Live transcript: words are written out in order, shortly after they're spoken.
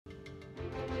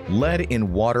Lead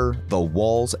in water, the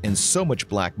walls, and so much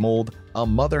black mold, a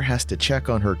mother has to check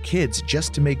on her kids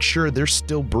just to make sure they're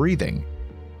still breathing.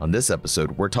 On this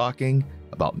episode, we're talking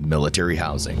about military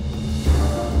housing.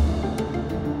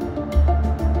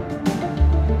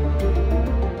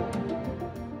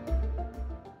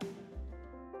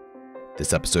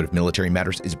 This episode of Military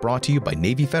Matters is brought to you by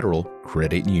Navy Federal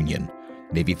Credit Union.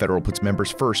 Navy Federal puts members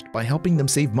first by helping them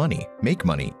save money, make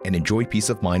money, and enjoy peace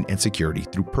of mind and security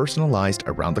through personalized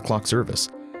around-the-clock service.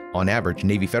 On average,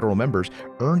 Navy Federal members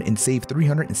earn and save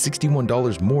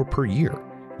 $361 more per year.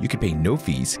 You can pay no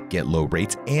fees, get low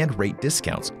rates, and rate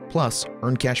discounts, plus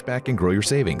earn cash back and grow your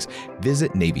savings.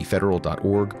 Visit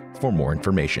NavyFederal.org for more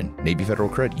information. Navy Federal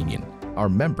Credit Union. Our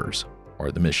members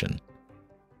are the mission.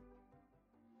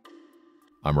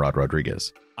 I'm Rod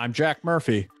Rodriguez. I'm Jack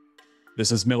Murphy.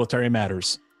 This is Military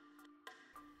Matters.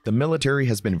 The military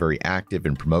has been very active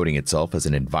in promoting itself as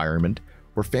an environment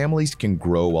where families can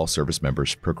grow while service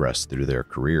members progress through their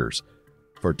careers.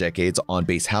 For decades,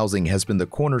 on-base housing has been the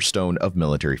cornerstone of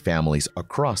military families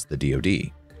across the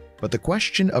DoD. But the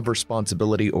question of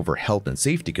responsibility over health and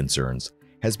safety concerns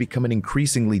has become an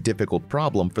increasingly difficult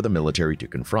problem for the military to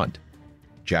confront.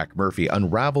 Jack Murphy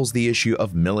unravels the issue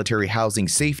of military housing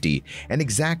safety and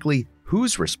exactly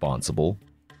who's responsible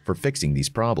for fixing these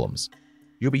problems.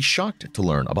 You'll be shocked to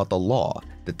learn about the law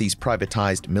that these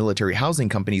privatized military housing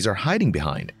companies are hiding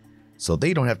behind, so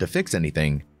they don't have to fix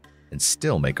anything and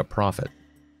still make a profit.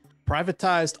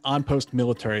 Privatized on-post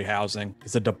military housing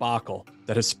is a debacle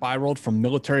that has spiraled from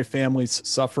military families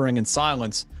suffering in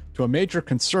silence to a major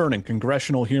concern in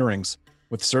congressional hearings,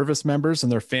 with service members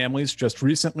and their families just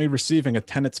recently receiving a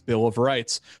tenant's bill of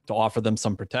rights to offer them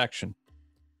some protection.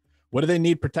 What do they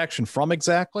need protection from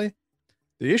exactly?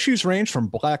 The issues range from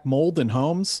black mold in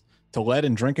homes, to lead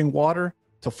in drinking water,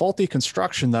 to faulty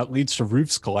construction that leads to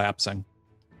roofs collapsing.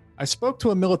 I spoke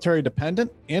to a military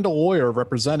dependent and a lawyer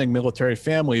representing military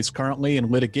families currently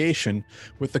in litigation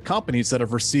with the companies that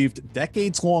have received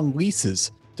decades-long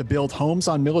leases to build homes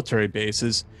on military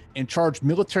bases and charge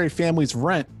military families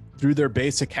rent through their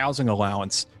basic housing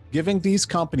allowance, giving these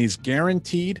companies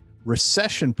guaranteed,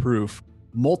 recession-proof,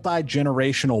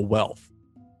 multi-generational wealth.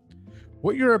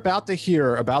 What you're about to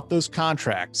hear about those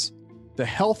contracts, the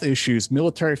health issues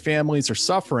military families are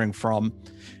suffering from,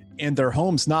 and their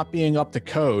homes not being up to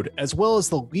code, as well as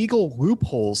the legal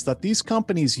loopholes that these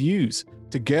companies use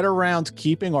to get around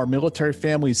keeping our military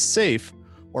families safe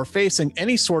or facing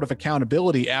any sort of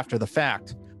accountability after the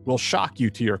fact, will shock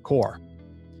you to your core.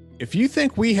 If you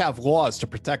think we have laws to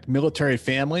protect military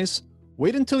families,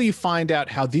 wait until you find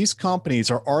out how these companies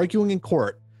are arguing in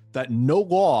court that no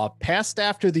law passed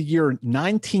after the year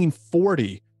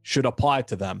 1940 should apply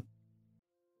to them.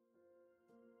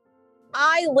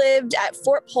 I lived at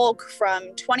Fort Polk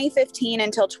from 2015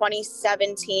 until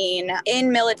 2017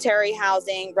 in military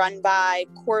housing run by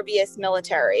Corvius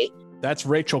Military. That's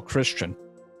Rachel Christian.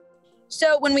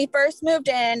 So when we first moved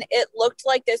in, it looked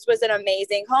like this was an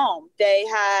amazing home. They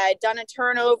had done a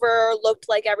turnover, looked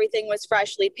like everything was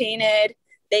freshly painted.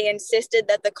 They insisted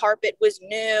that the carpet was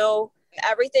new.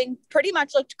 Everything pretty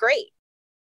much looked great.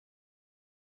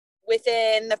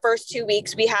 Within the first 2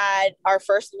 weeks, we had our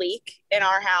first leak in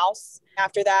our house.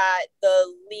 After that,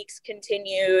 the leaks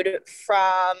continued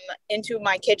from into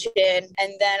my kitchen,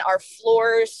 and then our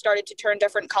floors started to turn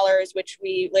different colors, which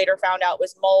we later found out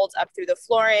was mold up through the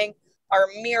flooring. Our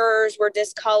mirrors were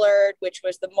discolored, which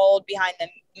was the mold behind the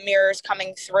mirrors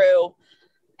coming through.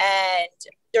 And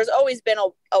there's always been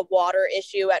a water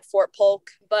issue at Fort Polk,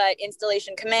 but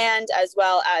Installation Command, as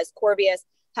well as Corvius,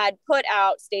 had put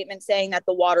out statements saying that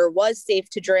the water was safe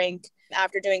to drink.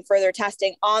 After doing further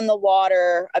testing on the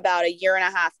water about a year and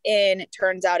a half in, it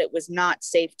turns out it was not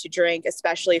safe to drink,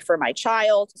 especially for my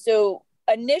child. So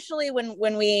initially,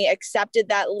 when we accepted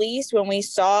that lease, when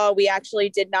we actually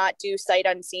did not do sight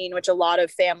unseen, which a lot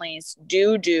of families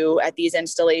do at these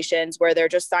installations where they're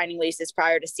just signing leases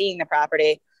prior to seeing the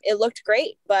property. It looked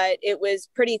great, but it was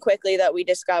pretty quickly that we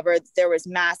discovered there was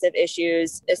massive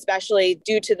issues, especially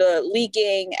due to the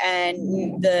leaking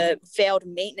and the failed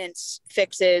maintenance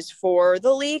fixes for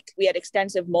the leak. We had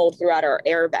extensive mold throughout our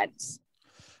air vents.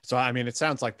 So, I mean, it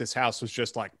sounds like this house was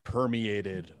just like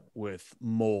permeated with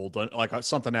mold, like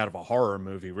something out of a horror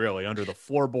movie, really, under the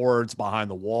floorboards, behind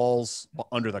the walls,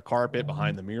 under the carpet,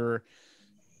 behind the mirror.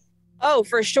 Oh,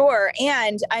 for sure.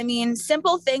 And I mean,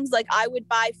 simple things like I would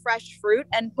buy fresh fruit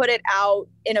and put it out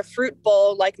in a fruit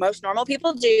bowl like most normal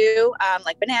people do,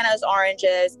 like bananas,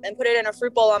 oranges, and put it in a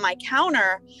fruit bowl on my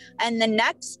counter. And the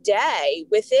next day,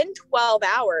 within 12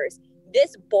 hours,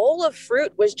 This bowl of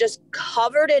fruit was just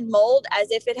covered in mold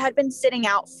as if it had been sitting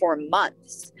out for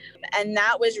months. And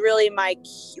that was really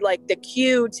the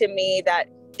cue to me that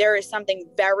there is something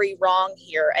very wrong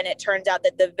here. And it turns out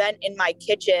that the vent in my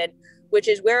kitchen, which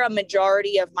is where a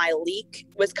majority of my leak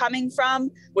was coming from,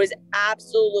 was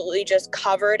absolutely just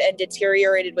covered and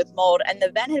deteriorated with mold. And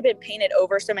the vent had been painted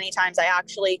over so many times, I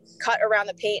actually cut around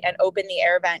the paint and opened the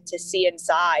air vent to see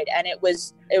inside. And it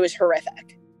was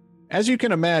horrific. As you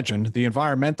can imagine, the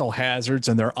environmental hazards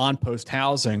and their on-post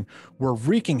housing were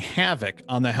wreaking havoc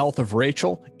on the health of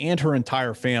Rachel and her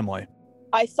entire family.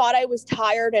 I thought I was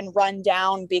tired and run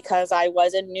down because I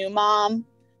was a new mom,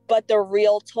 but the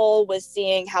real toll was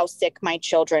seeing how sick my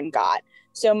children got.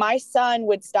 So my son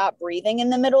would stop breathing in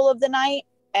the middle of the night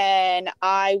and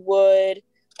I would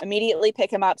immediately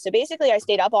pick him up. So basically I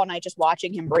stayed up all night just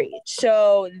watching him breathe.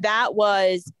 So that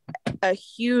was a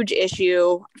huge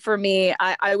issue for me.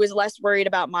 I was less worried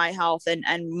about my health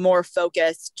and more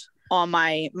focused on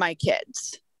my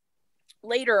kids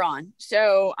later on.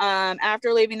 So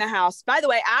after leaving the house, by the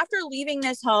way, after leaving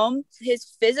this home, his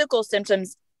physical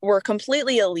symptoms were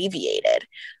completely alleviated.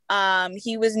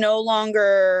 He was no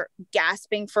longer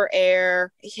gasping for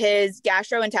air. His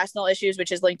gastrointestinal issues,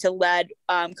 which is linked to lead,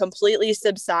 completely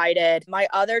subsided. My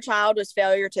other child was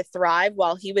failure to thrive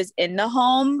while he was in the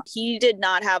home. He did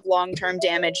not have long-term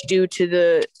damage due to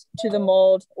the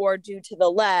mold or due to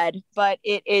the lead, but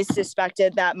it is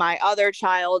suspected that my other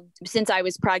child, since I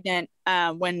was pregnant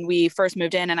when we first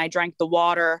moved in and I drank the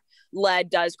water, lead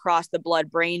does cross the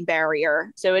blood-brain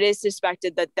barrier. So it is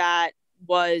suspected that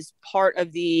was part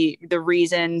of the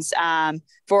reasons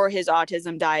for his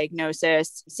autism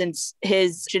diagnosis, since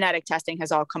his genetic testing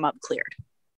has all come up cleared.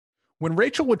 When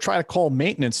Rachel would try to call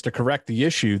maintenance to correct the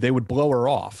issue, they would blow her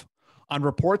off. On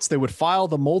reports, they would file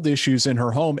the mold issues in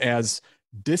her home as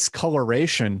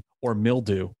discoloration or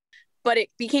mildew. But it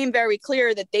became very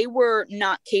clear that they were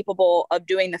not capable of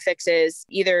doing the fixes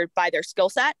either by their skill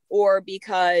set or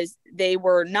because they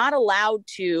were not allowed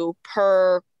to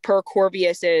per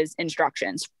Corvius's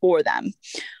instructions for them.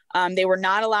 They were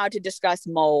not allowed to discuss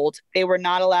mold. They were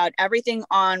not allowed. Everything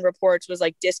on reports was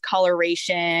like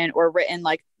discoloration or written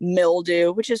like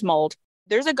mildew, which is mold.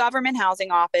 There's a government housing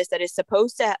office that is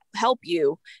supposed to help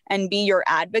you and be your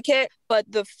advocate. But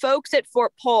the folks at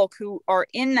Fort Polk who are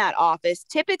in that office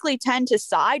typically tend to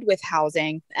side with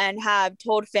housing and have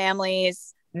told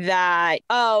families that,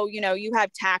 oh, you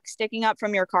have tacks sticking up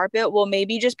from your carpet. Well,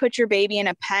 maybe just put your baby in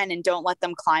a pen and don't let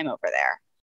them climb over there.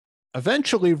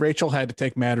 Eventually, Rachel had to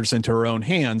take matters into her own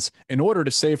hands in order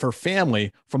to save her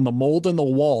family from the mold in the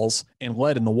walls and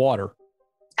lead in the water.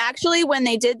 Actually, when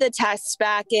they did the tests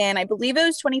back in, I believe it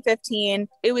was 2015,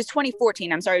 it was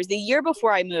 2014. I'm sorry, it was the year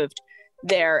before I moved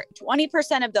there.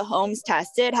 20% of the homes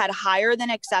tested had higher than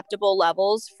acceptable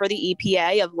levels for the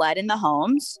EPA of lead in the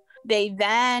homes. They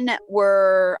then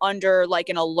were under like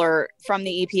an alert from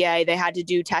the EPA. They had to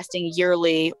do testing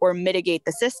yearly or mitigate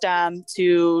the system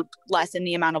to lessen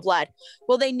the amount of lead.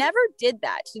 Well, they never did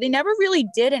that. So they never really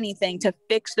did anything to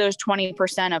fix those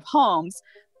 20% of homes.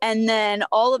 And then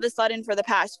all of a sudden for the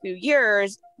past few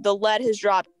years, the lead has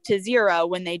dropped to zero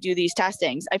when they do these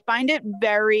testings. I find it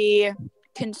very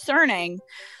concerning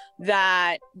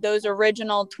that those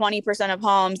original 20% of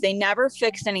homes, they never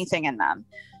fixed anything in them.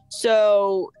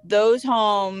 So those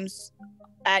homes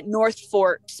at North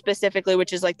Fort specifically,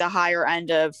 which is like the higher end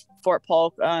of Fort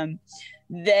Polk,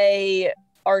 they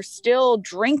are still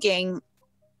drinking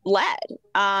lead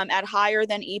at higher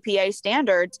than EPA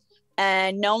standards.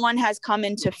 And no one has come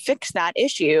in to fix that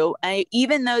issue,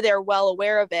 even though they're well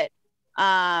aware of it.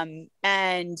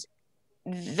 And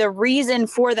the reason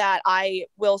for that, I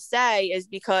will say, is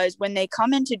because when they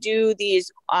come in to do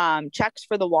these checks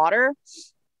for the water,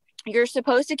 you're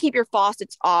supposed to keep your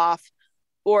faucets off,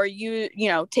 or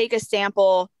take a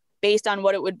sample based on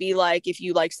what it would be like if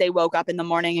you say woke up in the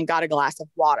morning and got a glass of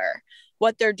water.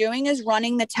 What they're doing is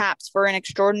running the taps for an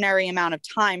extraordinary amount of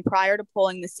time prior to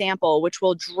pulling the sample, which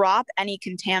will drop any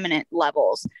contaminant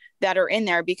levels that are in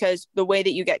there, because the way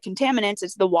that you get contaminants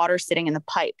is the water sitting in the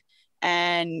pipe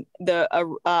and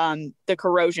the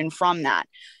corrosion from that.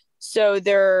 So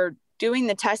they're doing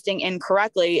the testing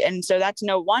incorrectly. And so that's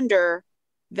no wonder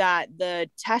that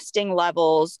the testing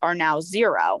levels are now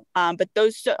zero. But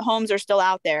those homes are still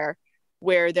out there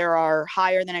where there are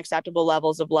higher than acceptable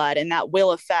levels of lead, and that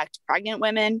will affect pregnant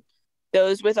women,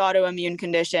 those with autoimmune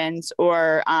conditions,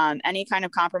 or any kind of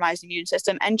compromised immune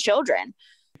system, and children.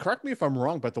 Correct me if I'm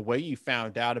wrong, but the way you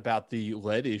found out about the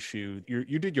lead issue,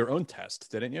 you did your own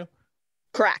test, didn't you?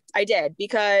 Correct, I did,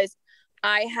 because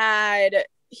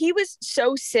he was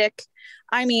so sick.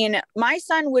 I mean, my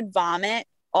son would vomit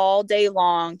all day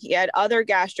long. He had other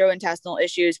gastrointestinal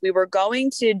issues. We were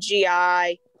going to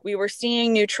GI. We were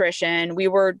seeing nutrition. We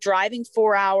were driving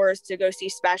 4 hours to go see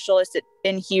specialists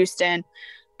in Houston.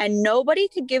 And nobody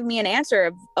could give me an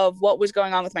answer of what was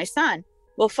going on with my son.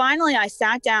 Well, finally, I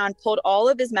sat down, pulled all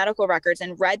of his medical records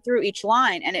and read through each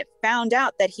line. And it found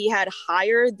out that he had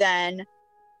higher than,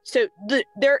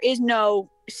 there is no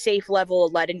safe level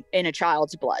of lead in a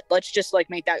child's blood. Let's just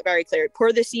make that very clear.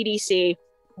 Per the CDC,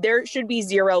 there should be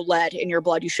 0 lead in your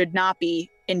blood. You should not be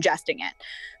ingesting it.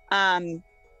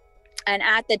 And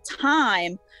at the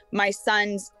time, my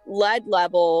son's lead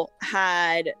level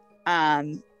had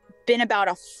been about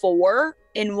a 4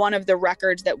 in one of the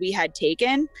records that we had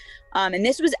taken. And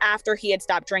this was after he had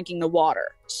stopped drinking the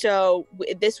water. So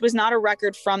this was not a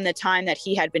record from the time that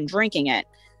he had been drinking it,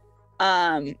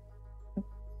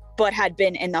 but had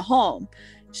been in the home.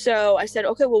 So I said,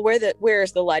 okay, well, where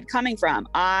is the lead coming from?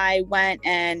 I went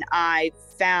and I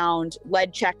found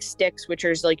lead check sticks, which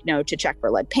is to check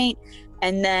for lead paint.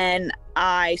 And then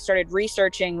I started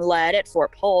researching lead at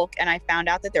Fort Polk, and I found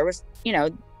out that there was,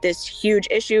 this huge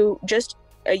issue just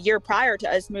a year prior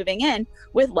to us moving in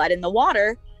with lead in the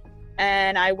water.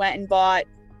 And I went and bought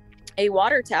a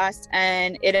water test,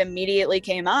 and it immediately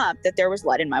came up that there was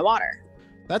lead in my water.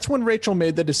 That's when Rachel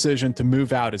made the decision to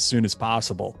move out as soon as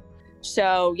possible.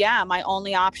 So yeah, my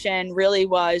only option really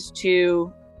was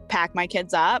to pack my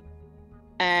kids up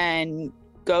and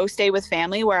go stay with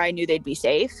family where I knew they'd be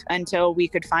safe until we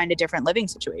could find a different living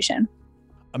situation.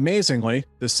 Amazingly,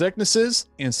 the sicknesses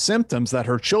and symptoms that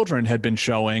her children had been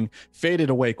showing faded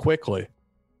away quickly.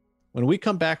 When we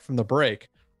come back from the break,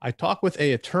 I talk with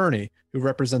an attorney who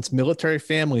represents military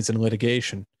families in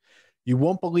litigation. You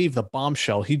won't believe the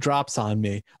bombshell he drops on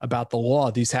me about the law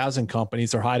these housing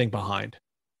companies are hiding behind.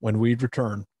 When we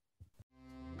return.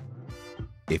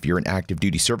 If you're an active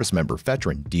duty service member,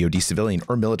 veteran, DoD civilian,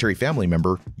 or military family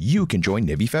member, you can join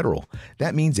Navy Federal.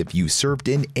 That means if you served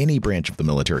in any branch of the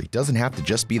military, doesn't have to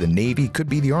just be the Navy, could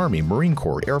be the Army, Marine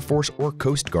Corps, Air Force, or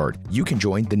Coast Guard, you can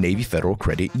join the Navy Federal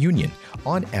Credit Union.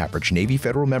 On average, Navy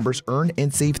Federal members earn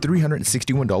and save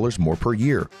 $361 more per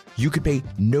year. You could pay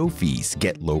no fees,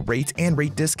 get low rates and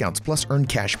rate discounts, plus earn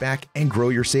cash back and grow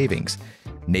your savings.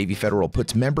 Navy Federal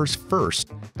puts members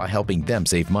first by helping them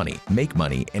save money, make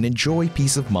money, and enjoy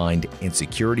peace of mind and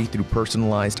security through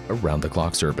personalized,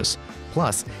 around-the-clock service.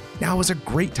 Plus, now is a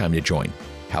great time to join.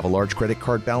 Have a large credit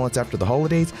card balance after the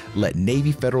holidays? Let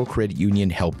Navy Federal Credit Union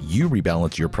help you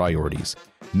rebalance your priorities.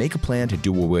 Make a plan to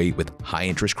do away with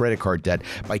high-interest credit card debt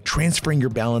by transferring your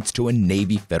balance to a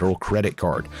Navy Federal credit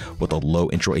card. With a low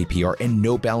intro APR and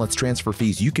no balance transfer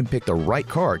fees, you can pick the right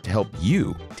card to help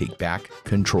you take back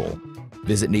control.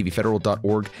 Visit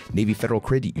NavyFederal.org. Navy Federal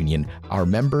Credit Union. Our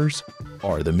members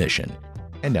are the mission.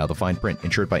 And now the fine print.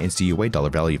 Insured by NCUA.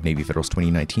 Dollar value of Navy Federal's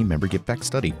 2019 member give back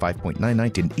study.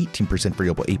 5.99 to 18%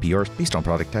 variable APRs based on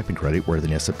product type and credit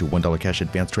worthiness. Up to $1 cash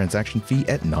advance transaction fee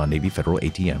at non-Navy Federal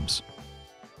ATMs.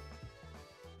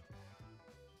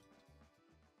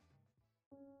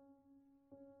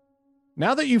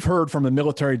 Now that you've heard from a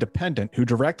military dependent who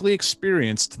directly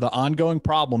experienced the ongoing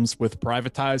problems with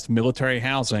privatized military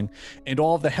housing and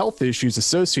all of the health issues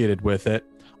associated with it,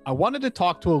 I wanted to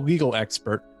talk to a legal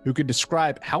expert who could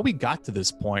describe how we got to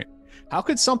this point. How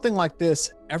could something like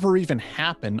this ever even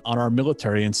happen on our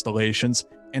military installations,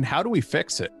 and how do we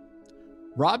fix it?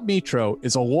 Rob Mitro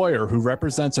is a lawyer who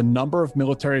represents a number of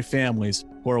military families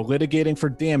who are litigating for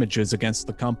damages against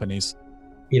the companies.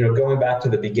 Going back to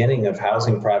the beginning of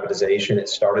housing privatization, it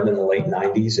started in the late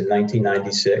 90s, in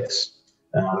 1996,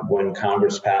 when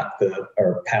Congress passed the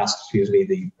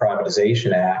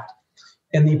Privatization Act.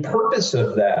 And the purpose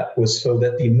of that was so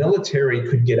that the military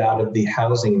could get out of the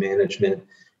housing management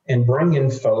and bring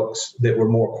in folks that were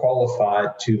more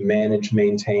qualified to manage,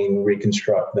 maintain,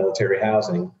 reconstruct military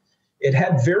housing. It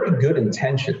had very good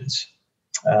intentions,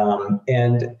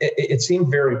 and it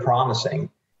seemed very promising.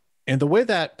 And the way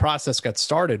that process got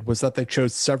started was that they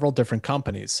chose several different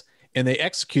companies, and they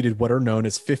executed what are known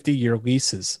as 50-year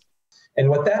leases. And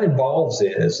what that involves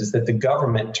is that the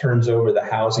government turns over the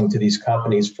housing to these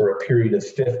companies for a period of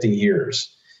 50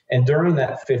 years. And during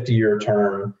that 50-year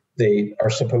term, they are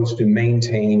supposed to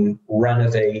maintain,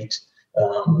 renovate,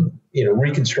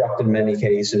 reconstruct in many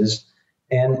cases,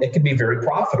 and it can be very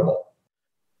profitable.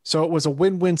 So it was a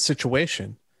win-win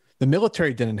situation. The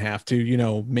military didn't have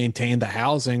to, maintain the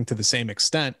housing to the same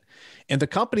extent, and the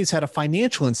companies had a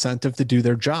financial incentive to do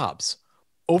their jobs.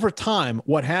 Over time,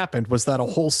 what happened was that a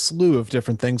whole slew of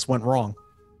different things went wrong.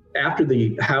 After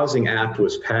the Housing Act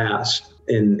was passed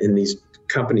and these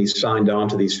companies signed on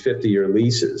to these 50-year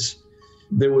leases,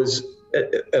 there was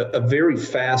a very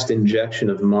fast injection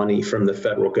of money from the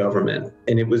federal government,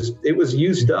 and it was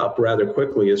used up rather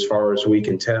quickly, as far as we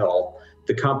can tell.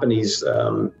 The companies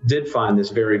did find this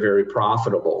very, very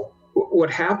profitable. What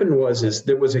happened is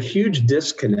there was a huge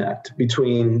disconnect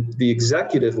between the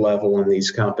executive level in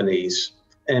these companies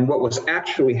and what was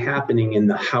actually happening in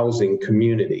the housing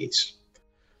communities.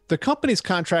 The companies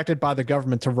contracted by the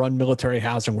government to run military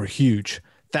housing were huge.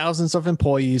 Thousands of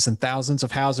employees and thousands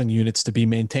of housing units to be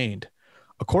maintained.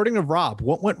 According to Rob,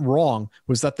 what went wrong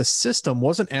was that the system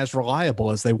wasn't as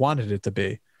reliable as they wanted it to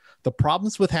be. The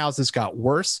problems with houses got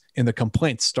worse and the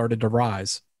complaints started to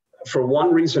rise. For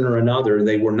one reason or another,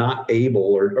 they were not able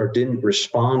or didn't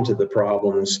respond to the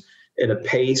problems at a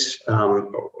pace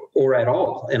or at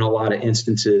all in a lot of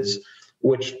instances,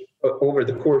 which over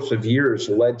the course of years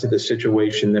led to the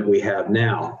situation that we have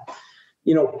now.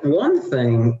 You know, one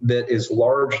thing that is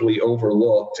largely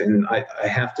overlooked, and I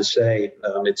have to say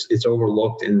it's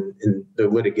overlooked in the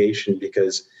litigation,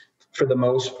 because for the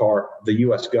most part, the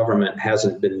U.S. government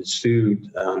hasn't been sued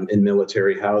in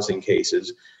military housing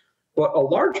cases. But a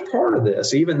large part of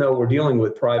this, even though we're dealing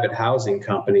with private housing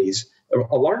companies,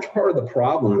 a large part of the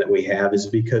problem that we have is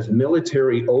because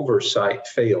military oversight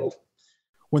failed.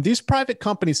 When these private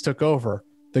companies took over,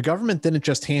 the government didn't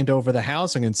just hand over the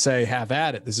housing and say, have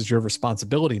at it, this is your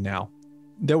responsibility now.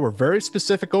 There were very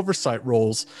specific oversight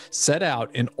rules set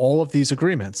out in all of these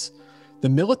agreements. The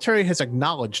military has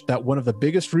acknowledged that one of the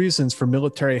biggest reasons for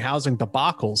military housing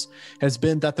debacles has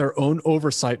been that their own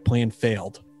oversight plan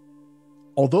failed.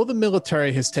 Although the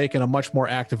military has taken a much more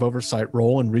active oversight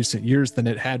role in recent years than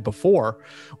it had before,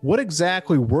 what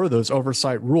exactly were those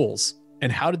oversight rules,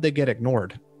 and how did they get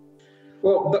ignored?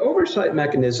 Well, the oversight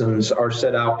mechanisms are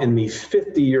set out in the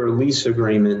 50-year lease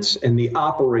agreements and the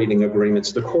operating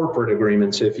agreements, the corporate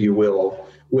agreements, if you will,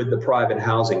 with the private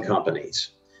housing companies.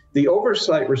 The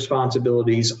oversight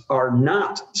responsibilities are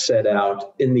not set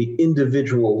out in the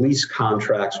individual lease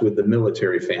contracts with the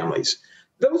military families.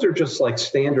 Those are just like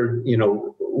standard,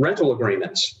 rental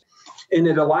agreements. And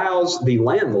it allows the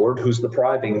landlord, who's the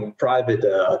private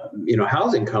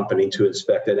housing company, to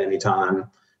inspect at any time.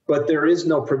 But there is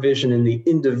no provision in the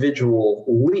individual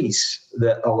lease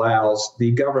that allows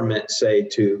the government, say,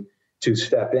 to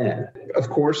step in. Of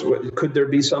course, could there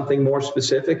be something more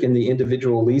specific in the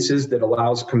individual leases that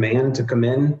allows command to come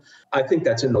in? I think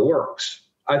that's in the works.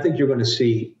 I think you're going to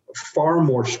see far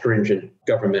more stringent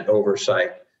government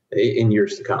oversight in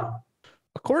years to come.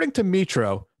 According to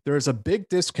Mitro, there is a big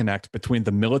disconnect between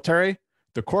the military,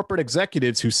 the corporate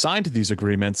executives who signed these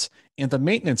agreements, and the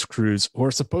maintenance crews who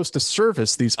are supposed to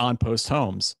service these on-post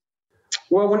homes.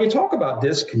 Well, when you talk about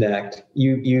disconnect,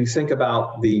 you think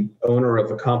about the owner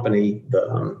of a company,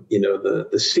 the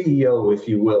CEO, if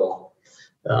you will,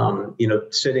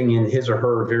 sitting in his or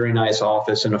her very nice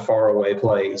office in a faraway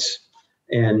place,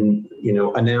 and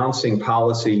announcing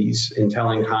policies and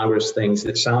telling Congress things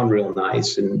that sound real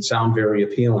nice and sound very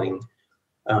appealing.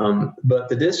 But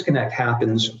the disconnect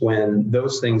happens when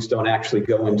those things don't actually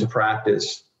go into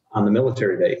practice on the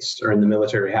military base or in the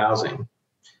military housing.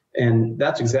 And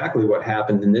that's exactly what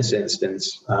happened in this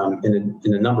instance in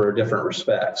a number of different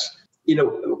respects.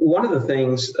 One of the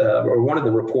things or one of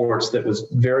the reports that was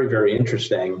very, very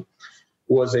interesting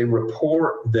was a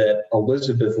report that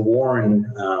Elizabeth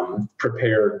Warren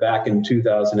prepared back in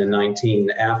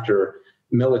 2019 after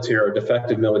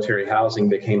defective military housing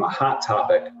became a hot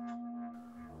topic.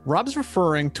 Rob's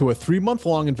referring to a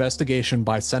 3-month-long investigation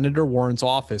by Senator Warren's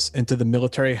office into the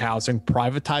Military Housing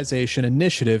Privatization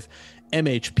Initiative,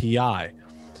 MHPI,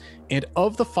 and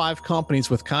of the 5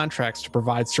 companies with contracts to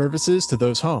provide services to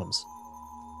those homes.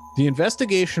 The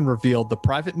investigation revealed the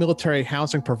private military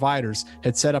housing providers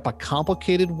had set up a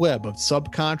complicated web of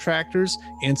subcontractors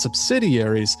and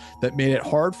subsidiaries that made it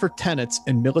hard for tenants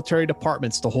and military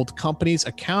departments to hold companies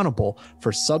accountable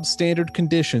for substandard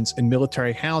conditions in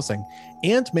military housing,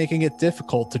 and making it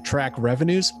difficult to track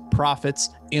revenues, profits,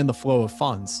 and the flow of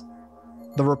funds.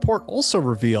 The report also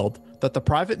revealed that the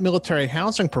private military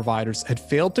housing providers had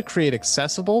failed to create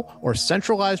accessible or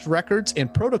centralized records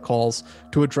and protocols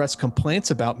to address complaints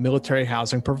about military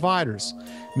housing providers,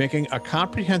 making a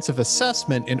comprehensive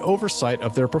assessment and oversight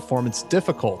of their performance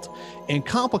difficult, and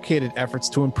complicated efforts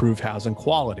to improve housing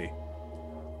quality.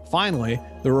 Finally,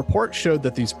 the report showed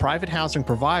that these private housing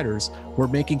providers were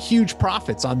making huge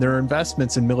profits on their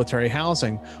investments in military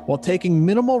housing while taking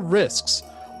minimal risks,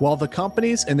 while the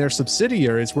companies and their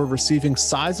subsidiaries were receiving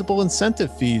sizable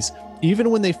incentive fees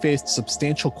even when they faced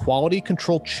substantial quality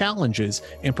control challenges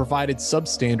and provided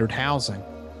substandard housing.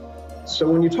 So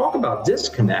when you talk about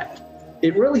disconnect,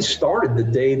 it really started the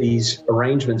day these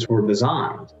arrangements were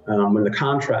designed, when the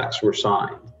contracts were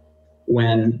signed.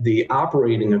 when the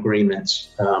operating agreements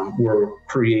were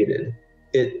created.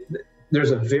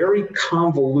 There's a very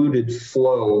convoluted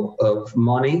flow of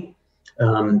money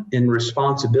and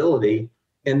responsibility.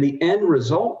 And the end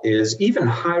result is even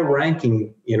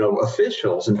high-ranking,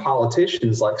 officials and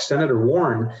politicians like Senator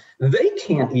Warren, they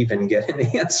can't even get an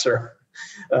answer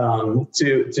to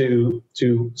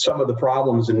some of the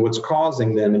problems and what's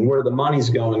causing them and where the money's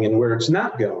going and where it's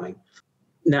not going.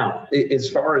 Now, as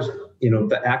far as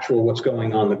the actual what's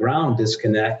going on the ground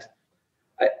disconnect,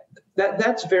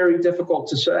 that's very difficult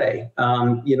to say.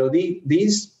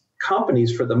 These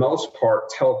companies, for the most part,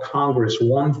 tell Congress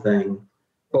one thing,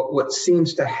 but what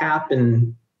seems to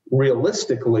happen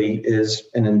realistically is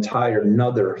an entire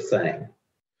another thing.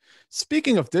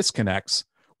 Speaking of disconnects,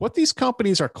 what these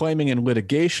companies are claiming in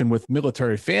litigation with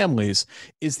military families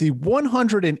is the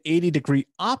 180-degree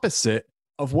opposite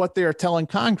of what they are telling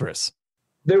Congress.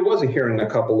 There was a hearing a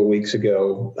couple of weeks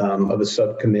ago of a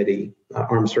subcommittee,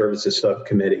 Armed Services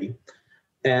Subcommittee,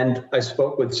 and I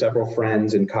spoke with several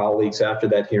friends and colleagues after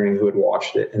that hearing who had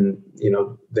watched it, and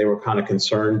they were kind of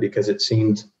concerned because it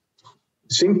seemed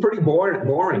pretty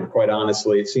boring, quite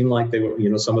honestly. It seemed like they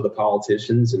were, some of the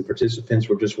politicians and participants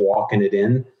were just walking it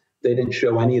in. They didn't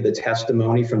show any of the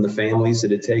testimony from the families that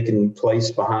had taken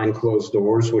place behind closed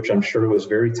doors, which I'm sure was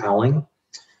very telling.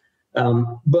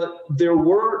 But there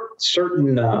were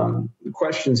certain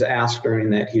questions asked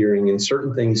during that hearing and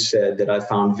certain things said that I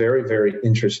found very, very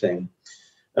interesting.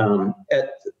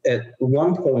 At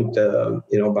one point,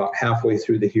 about halfway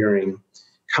through the hearing,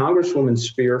 Congresswoman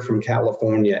Spear from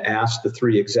California asked the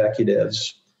three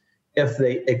executives if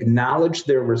they acknowledged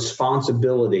their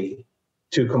responsibility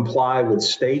to comply with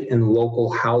state and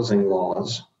local housing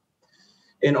laws.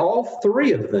 And all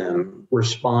three of them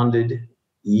responded,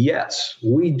 yes,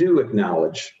 we do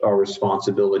acknowledge our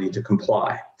responsibility to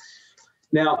comply.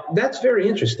 Now, that's very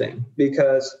interesting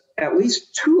because at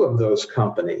least two of those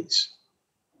companies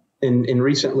in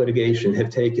recent litigation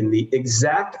have taken the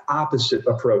exact opposite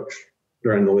approach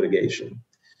during the litigation.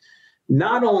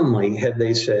 Not only have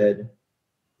they said,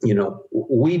 we're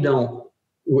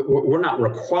not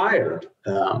required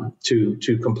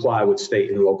to comply with state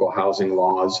and local housing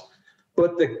laws,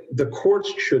 but the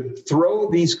courts should throw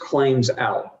these claims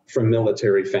out from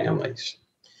military families.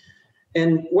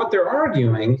 And what they're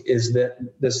arguing is that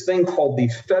this thing called the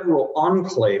federal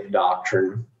enclave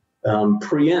doctrine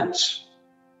preempts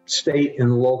state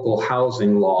and local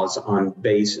housing laws on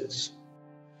bases.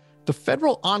 The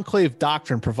federal enclave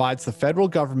doctrine provides the federal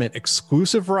government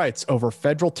exclusive rights over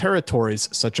federal territories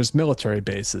such as military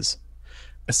bases.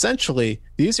 Essentially,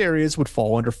 these areas would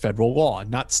fall under federal law,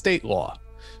 not state law.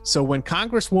 So when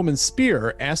Congresswoman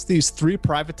Spear asked these three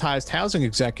privatized housing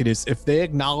executives if they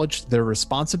acknowledged their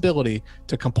responsibility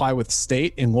to comply with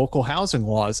state and local housing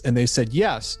laws, and they said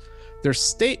yes, their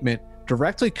statement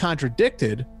directly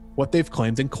contradicted what they've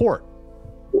claimed in court.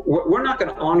 We're not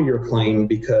going to honor your claim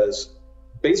because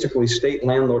basically state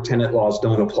landlord-tenant laws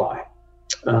don't apply.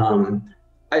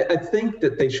 I think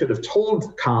that they should have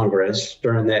told Congress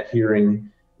during that hearing,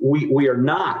 we do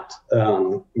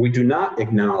not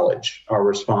acknowledge our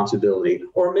responsibility,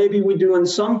 or maybe we do in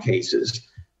some cases,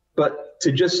 but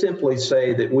to just simply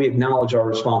say that we acknowledge our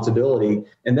responsibility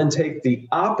and then take the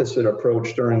opposite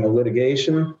approach during the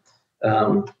litigation,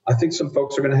 I think some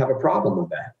folks are going to have a problem with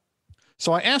that.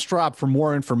 So I asked Rob for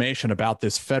more information about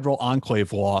this federal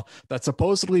enclave law that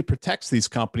supposedly protects these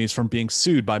companies from being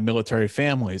sued by military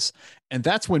families. And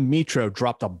that's when Mitro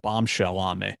dropped a bombshell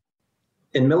on me.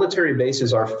 And military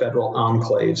bases are federal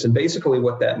enclaves. And basically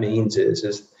what that means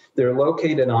is they're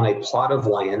located on a plot of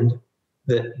land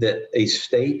that a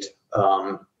state,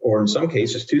 or in some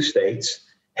cases two states,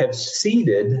 have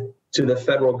ceded to the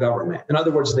federal government. In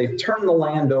other words, they've turned the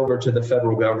land over to the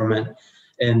federal government,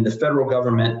 and the federal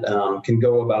government can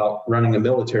go about running a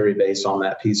military base on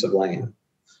that piece of land.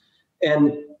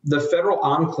 And the federal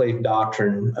enclave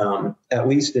doctrine, at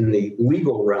least in the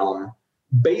legal realm,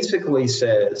 basically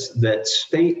says that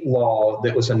state law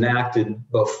that was enacted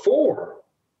before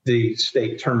the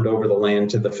state turned over the land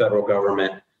to the federal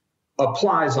government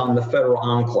applies on the federal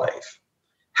enclave.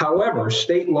 However,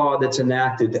 state law that's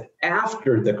enacted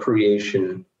after the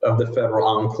creation of the federal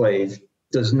enclave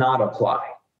does not apply.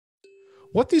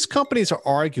 What these companies are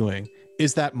arguing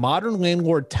is that modern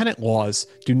landlord-tenant laws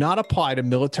do not apply to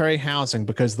military housing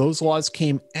because those laws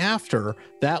came after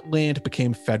that land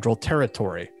became federal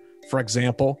territory. For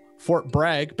example, Fort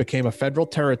Bragg became a federal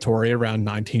territory around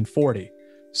 1940.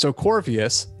 So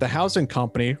Corvius, the housing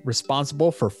company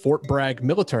responsible for Fort Bragg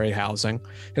military housing,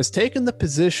 has taken the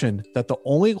position that the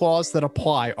only laws that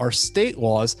apply are state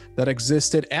laws that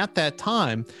existed at that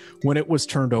time when it was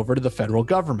turned over to the federal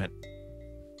government.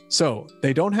 So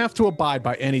they don't have to abide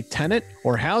by any tenant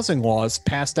or housing laws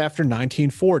passed after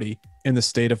 1940 in the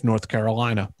state of North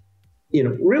Carolina.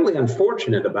 Really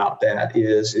unfortunate about that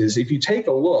is if you take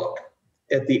a look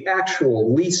at the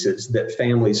actual leases that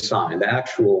families sign, the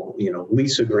actual,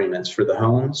 lease agreements for the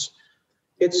homes,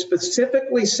 it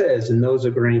specifically says in those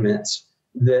agreements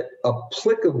that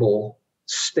applicable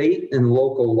state and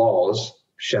local laws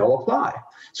shall apply.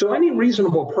 So any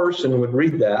reasonable person would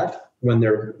read that when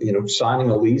they're, signing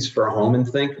a lease for a home and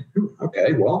think,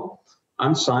 okay, well,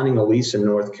 I'm signing a lease in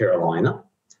North Carolina,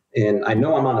 and I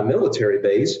know I'm on a military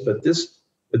base, but this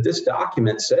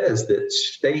document says that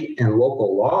state and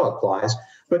local law applies.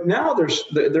 But now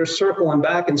they're circling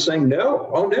back and saying,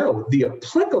 no, the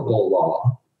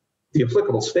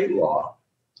applicable state law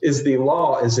is the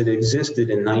law as it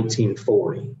existed in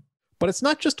 1940. But it's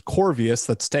not just Corvius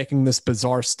that's taking this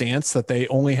bizarre stance that they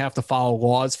only have to follow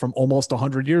laws from almost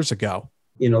 100 years ago.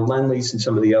 Lend-Lease and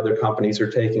some of the other companies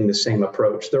are taking the same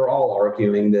approach. They're all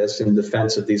arguing this in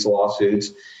defense of these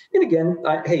lawsuits. And again,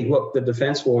 hey, look, the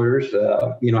defense lawyers,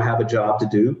 have a job to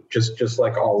do, just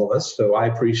like all of us. So I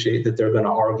appreciate that they're going to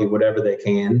argue whatever they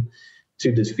can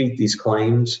to defeat these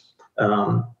claims.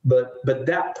 But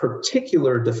that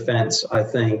particular defense, I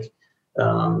think,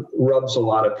 rubs a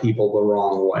lot of people the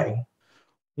wrong way.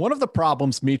 One of the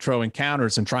problems Metro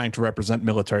encounters in trying to represent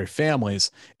military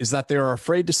families is that they are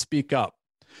afraid to speak up.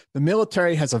 The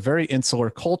military has a very insular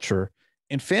culture,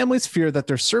 and families fear that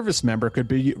their service member could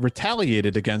be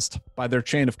retaliated against by their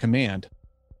chain of command.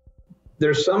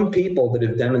 There's some people that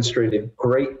have demonstrated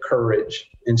great courage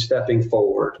in stepping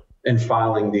forward and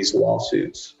filing these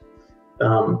lawsuits.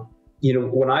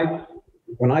 When I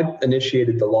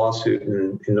initiated the lawsuit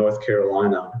in North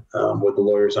Carolina with the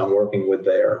lawyers I'm working with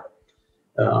there,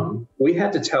 we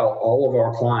had to tell all of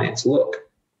our clients, look,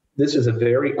 this is a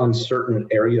very uncertain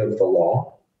area of the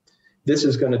law. This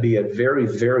is going to be a very,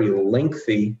 very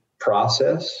lengthy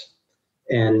process,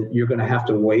 and you're going to have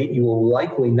to wait. You will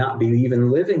likely not be even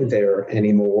living there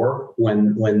anymore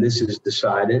when this is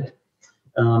decided.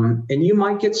 And you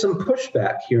might get some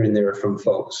pushback here and there from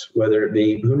folks, whether it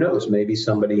be, who knows, maybe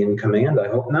somebody in command, I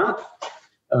hope not,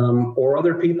 or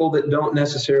other people that don't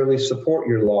necessarily support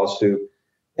your lawsuit.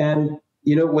 And,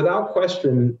 without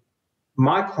question,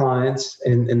 my clients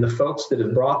and the folks that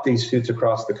have brought these suits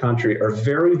across the country are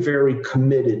very, very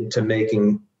committed to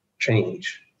making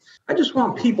change. I just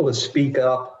want people to speak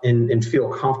up and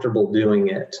feel comfortable doing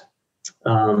it.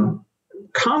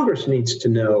 Congress needs to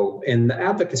know, and the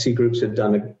advocacy groups have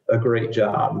done a great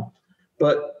job,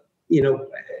 but,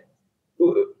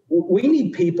 we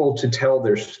need people to tell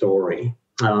their story.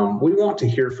 We want to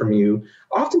hear from you.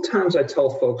 Oftentimes I tell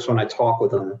folks when I talk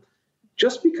with them,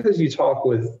 just because you talk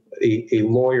with a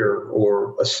lawyer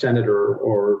or a senator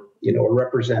or, a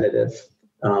representative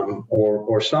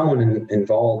or someone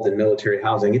involved in military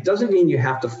housing, it doesn't mean you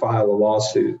have to file a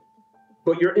lawsuit.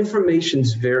 But your information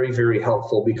is very, very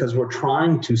helpful because we're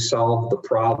trying to solve the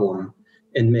problem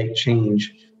and make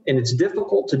change. And it's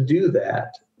difficult to do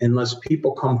that unless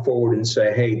people come forward and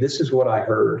say, hey, this is what I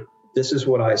heard. This is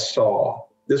what I saw.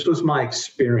 This was my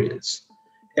experience.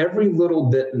 Every little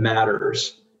bit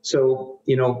matters. So,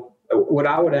 what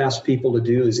I would ask people to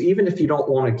do is, even if you don't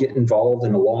want to get involved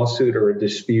in a lawsuit or a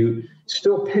dispute,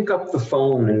 still pick up the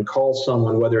phone and call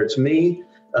someone, whether it's me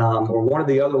or one of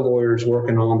the other lawyers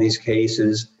working on these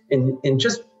cases, and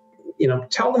just,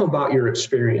 tell them about your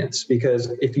experience.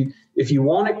 Because if you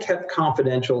want it kept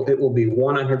confidential, it will be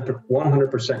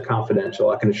 100% confidential.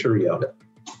 I can assure you of it.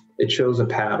 It shows a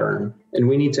pattern, and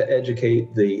we need to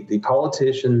educate the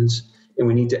politicians, and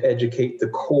we need to educate the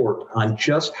court on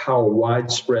just how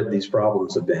widespread these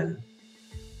problems have been.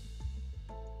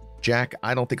 Jack,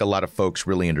 I don't think a lot of folks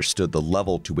really understood the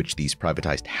level to which these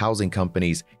privatized housing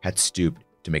companies had stooped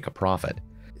to make a profit.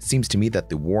 It seems to me that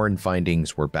the Warren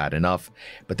findings were bad enough,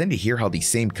 but then to hear how these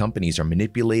same companies are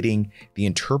manipulating the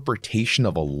interpretation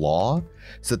of a law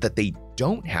so that they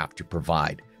don't have to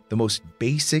provide the most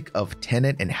basic of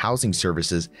tenant and housing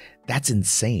services, that's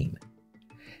insane.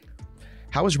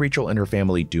 How is Rachel and her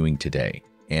family doing today?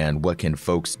 And what can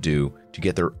folks do to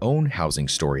get their own housing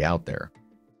story out there?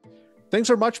 Things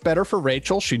are much better for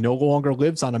Rachel. She no longer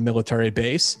lives on a military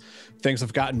base. Things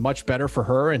have gotten much better for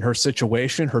her and her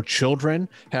situation. Her children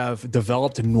have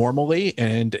developed normally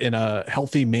and in a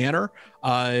healthy manner.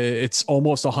 It's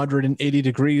almost 180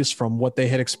 degrees from what they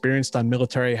had experienced on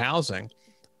military housing.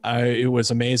 It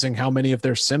was amazing how many of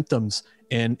their symptoms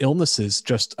and illnesses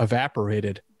just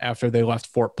evaporated after they left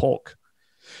Fort Polk.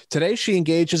 Today, she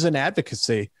engages in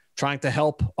advocacy, trying to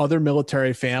help other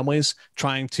military families,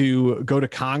 trying to go to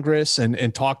Congress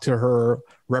and talk to her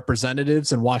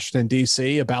representatives in Washington,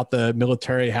 D.C. about the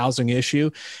military housing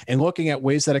issue and looking at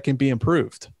ways that it can be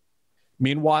improved.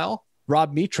 Meanwhile,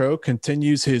 Rob Mitro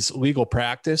continues his legal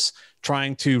practice,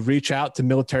 trying to reach out to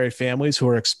military families who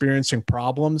are experiencing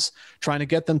problems, trying to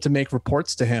get them to make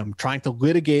reports to him, trying to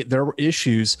litigate their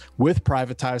issues with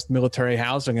privatized military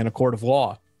housing in a court of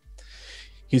law.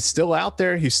 He's still out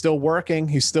there. He's still working.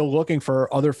 He's still looking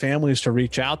for other families to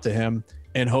reach out to him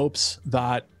in hopes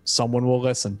that someone will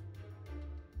listen.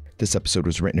 This episode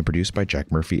was written and produced by Jack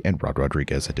Murphy and Rod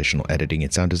Rodriguez. Additional editing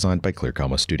and sound design by Clear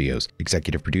Comma Studios.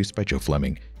 Executive produced by Joe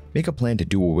Fleming. Make a plan to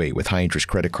do away with high-interest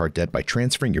credit card debt by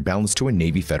transferring your balance to a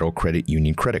Navy Federal Credit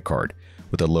Union credit card.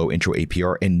 With a low intro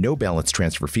APR and no balance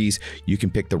transfer fees, you can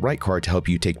pick the right card to help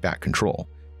you take back control.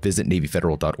 Visit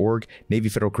NavyFederal.org. Navy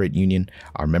Federal Credit Union.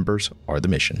 Our members are the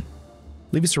mission.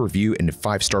 Leave us a review and a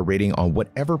 5-star rating on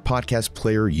whatever podcast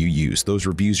player you use. Those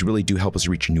reviews really do help us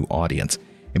reach a new audience.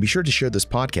 And be sure to share this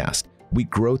podcast. We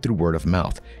grow through word of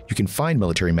mouth. You can find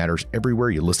Military Matters everywhere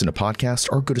you listen to podcasts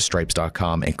or go to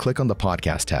stripes.com and click on the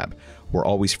podcast tab. We're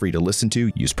always free to listen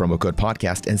to. Use promo code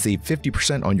podcast and save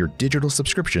 50% on your digital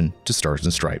subscription to Stars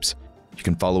and Stripes. You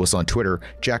can follow us on Twitter.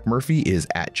 Jack Murphy is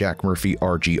at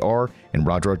JackMurphyRGR and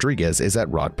Rod Rodriguez is at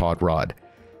RodPodRod.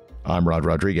 I'm Rod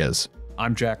Rodriguez.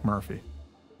 I'm Jack Murphy.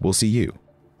 We'll see you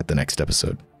at the next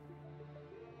episode.